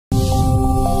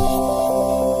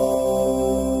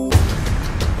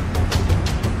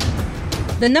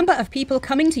The number of people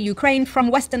coming to Ukraine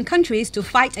from Western countries to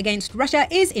fight against Russia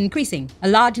is increasing. A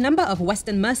large number of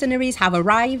Western mercenaries have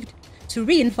arrived to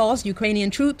reinforce Ukrainian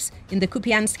troops in the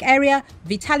Kupiansk area.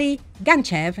 Vitaly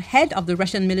Ganchev, head of the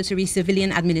Russian Military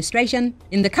Civilian Administration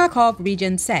in the Kharkiv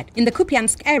region, said. In the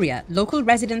Kupiansk area, local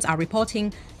residents are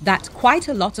reporting that quite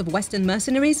a lot of Western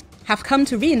mercenaries have come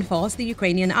to reinforce the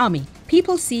Ukrainian army.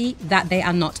 People see that they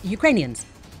are not Ukrainians.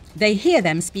 They hear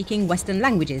them speaking Western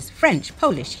languages, French,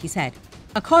 Polish, he said.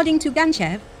 According to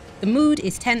Ganchev, the mood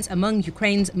is tense among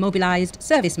Ukraine's mobilized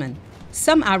servicemen.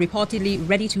 Some are reportedly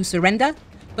ready to surrender,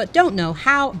 but don't know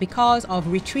how because of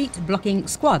retreat-blocking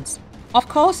squads. Of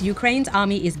course, Ukraine's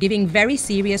army is giving very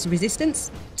serious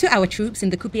resistance to our troops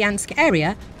in the Kupiansk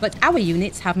area, but our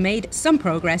units have made some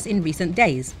progress in recent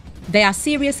days. They are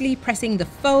seriously pressing the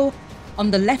foe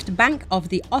on the left bank of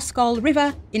the Oskol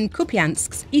River in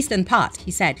Kupiansk's eastern part,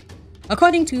 he said.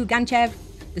 According to Ganchev,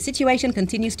 the situation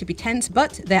continues to be tense,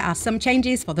 but there are some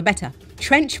changes for the better.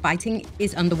 Trench fighting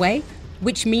is underway,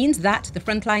 which means that the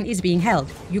front line is being held.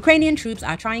 Ukrainian troops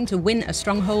are trying to win a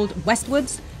stronghold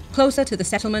westwards, closer to the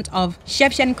settlement of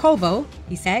Shevchenkovo,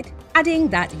 he said, adding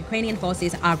that Ukrainian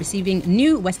forces are receiving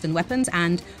new Western weapons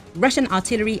and Russian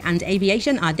artillery and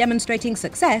aviation are demonstrating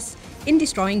success in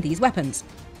destroying these weapons.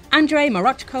 Andrei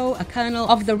Morochko, a colonel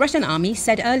of the Russian army,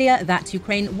 said earlier that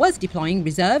Ukraine was deploying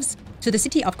reserves to the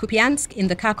city of Kupiansk in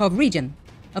the Kharkiv region.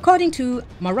 According to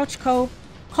Morochko,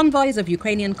 convoys of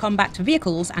Ukrainian combat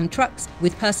vehicles and trucks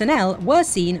with personnel were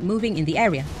seen moving in the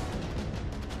area.